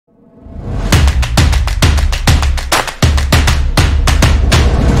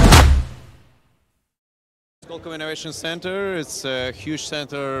Qualcomm Innovation Center, it's a huge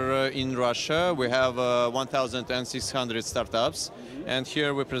center in Russia. We have 1,600 startups, and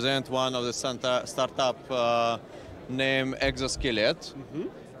here we present one of the startup named Exosquelette.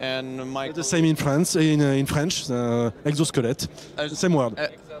 And the same in France, in French, exosquelette, same word.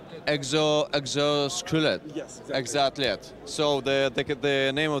 Exosquelette. Yes, exactly. ExoAtlet. So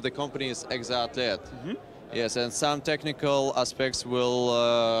the name of the company is ExoAtlet. Yes, and some technical aspects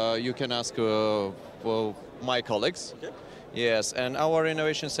will you can ask well, my colleagues. Okay. Yes, and our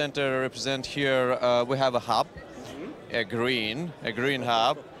innovation center represent here. We have a hub, a green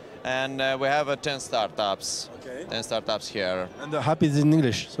hub, and we have 10 startups. Okay. 10 startups here. And the hub is in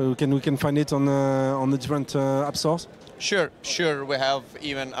English, so we can find it on the different app stores. Sure. We have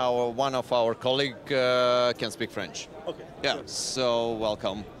even one of our colleagues can speak French. Okay. Yeah. Good. So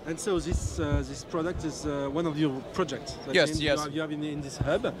welcome. And so this product is one of your projects. Yes. You have in this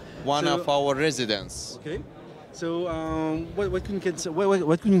hub. One of our residents. Okay. So what can you say?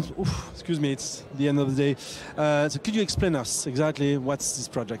 What can you? Excuse me. It's the end of the day. So could you explain us exactly what's this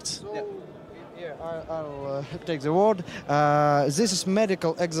project? I'll take the word. This is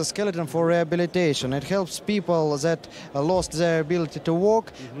medical exoskeleton for rehabilitation. It helps people that lost their ability to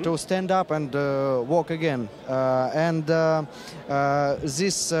walk to stand up and walk again.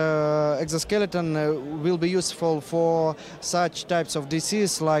 This exoskeleton will be useful for such types of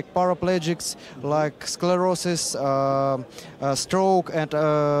disease like paraplegics, like sclerosis, stroke, and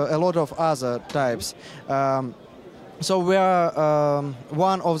a lot of other types. So we are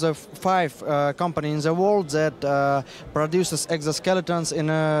one of the 5 companies in the world that produces exoskeletons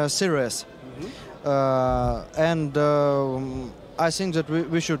in a series. I think that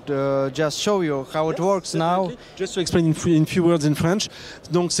we should just show you how it works now. Just to explain in few words in French.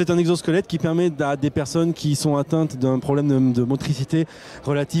 Donc c'est un exosquelette qui permet à des personnes qui sont atteintes d'un problème de motricité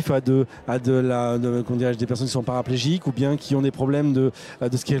relatif à des personnes qui sont paraplégiques ou bien qui ont des problèmes de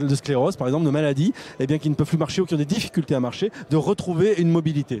sclérose, par exemple, de maladie, et bien qui ne peuvent plus marcher ou qui ont des difficultés à marcher, de retrouver une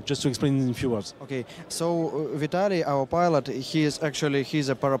mobilité. Just to explain in few words. Okay. So Vitaly, our pilot, he's a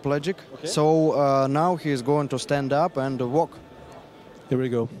paraplegic. Okay. So now he's going to stand up and walk. Here we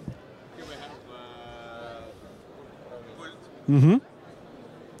go.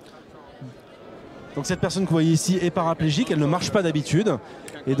 Donc cette personne que vous voyez ici est paraplégique, elle ne marche pas d'habitude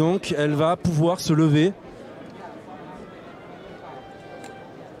et donc elle va pouvoir se lever.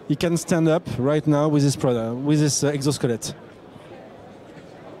 He can stand up right now with this product, with this exosquelette.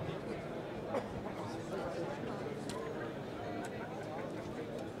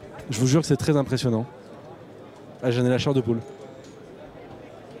 Je vous jure que c'est très impressionnant. Ah, j'en ai la chair de poule.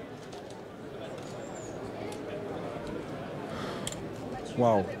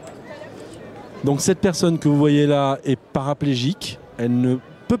 Wow. Donc cette personne que vous voyez là est paraplégique, elle ne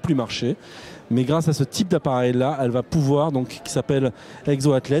peut plus marcher, mais grâce à ce type d'appareil là, elle va pouvoir, donc qui s'appelle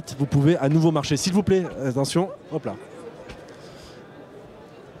ExoAtlet, vous pouvez à nouveau marcher. S'il vous plaît, attention, hop là.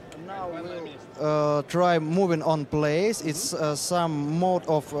 Try moving on place. It's some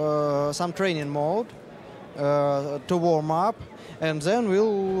training mode to warm up, and then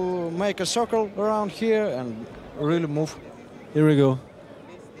we'll make a circle around here and really move. Here we go.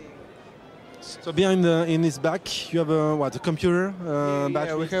 So behind in his back, you have a computer?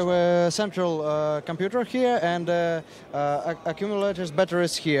 Yeah, we have a central computer here and accumulators,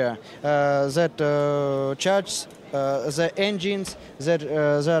 batteries here that charge the engines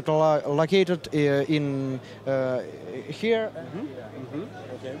that are located in here.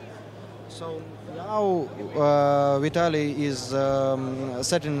 Okay. So now Vitaly is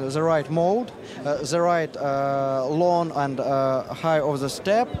setting the right mode, the right long and high of the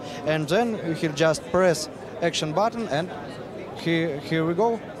step, and then he'll just press action button and here we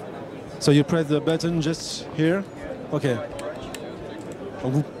go. So you press the button just here? Okay.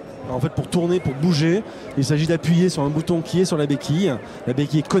 Donc en fait, pour tourner, pour bouger, il s'agit d'appuyer sur un bouton qui est sur la béquille. La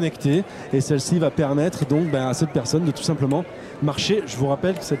béquille est connectée et celle-ci va permettre donc à cette personne de tout simplement marcher. Je vous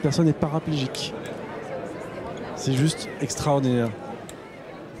rappelle que cette personne est paraplégique. C'est juste extraordinaire.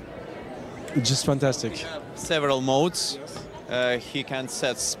 It's just fantastic. Several modes. He can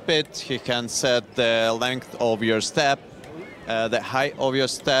set speed, he can set the length of your step, the height of your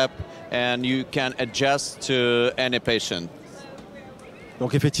step, and you can adjust to any patient.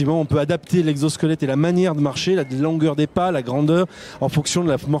 Donc effectivement, on peut adapter l'exosquelette et la manière de marcher, la longueur des pas, la grandeur, en fonction de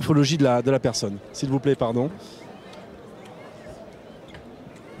la morphologie de la personne. S'il vous plaît, pardon.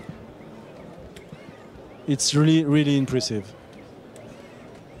 It's really, really impressive.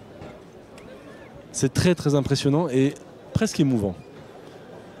 C'est très, très impressionnant et presque émouvant.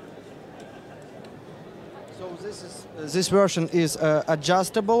 This version is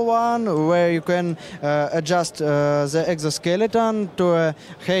adjustable one, where you can adjust the exoskeleton to a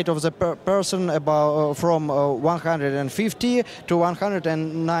height of the person about from 150 to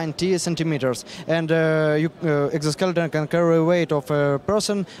 190 centimeters, and exoskeleton can carry a weight of a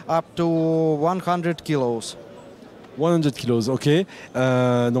person up to 100 kilos. 100 kilos, ok.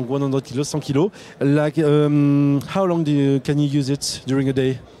 Donc 100 kilos, 100 kilos. Like, how long can you use it during a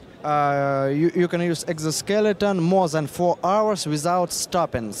day? You can use exoskeleton more than 4 hours without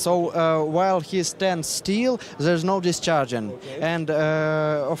stopping. So while he stands still, there's no discharging. Okay. And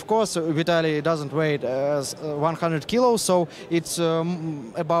of course, Vitaly doesn't weigh 100 kilos, so it's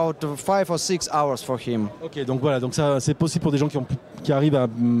about 5 or 6 hours for him. Ok, donc voilà, donc ça c'est possible pour des gens qui arrivent à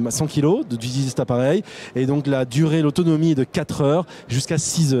 100 kilos d'utiliser cet appareil. Et donc la durée, l'autonomie est de 4 heures jusqu'à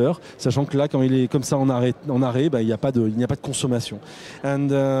 6 heures, sachant que là, quand il est comme ça en arrêt, bah, il n'y a pas de consommation.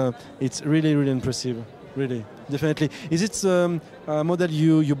 And it's really, really impressive. Really, definitely. Is it a model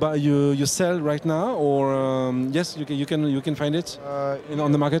you sell right now, or yes, you can find it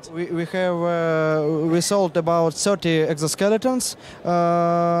on the market? We sold about 30 exoskeletons.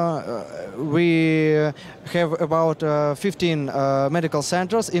 We have about 15 medical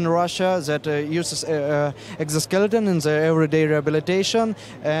centers in Russia that uses exoskeleton in the everyday rehabilitation,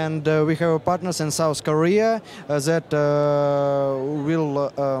 and we have partners in South Korea that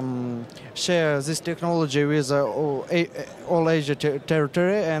will share this technology with all Asia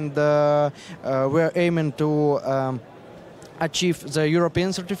territory, and we're aiming to achieve the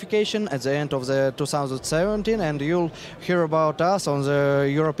European certification at the end of the 2017, and you'll hear about us on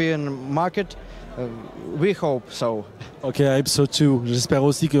the European market. We hope so. Ok, I hope so too. J'espère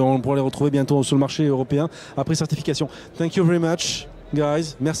aussi qu'on pourra les retrouver bientôt sur le marché européen après certification. Thank you very much,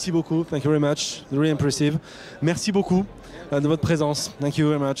 guys. Merci beaucoup. Thank you very much. Really impressive. Merci beaucoup de votre présence. Thank you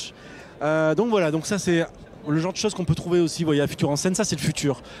very much. Donc voilà, donc ça c'est le genre de choses qu'on peut trouver aussi, vous voyez, à Futur en Seine. Ça c'est le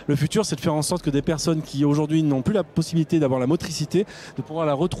futur. Le futur, c'est de faire en sorte que des personnes qui aujourd'hui n'ont plus la possibilité d'avoir la motricité, de pouvoir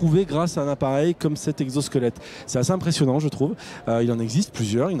la retrouver grâce à un appareil comme cet exosquelette. C'est assez impressionnant, je trouve. Il en existe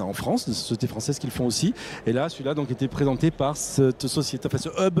plusieurs, il y en a en France, des sociétés françaises qui le font aussi. Et là, celui-là donc était présenté par cette société, enfin ce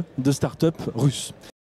hub de start-up russe.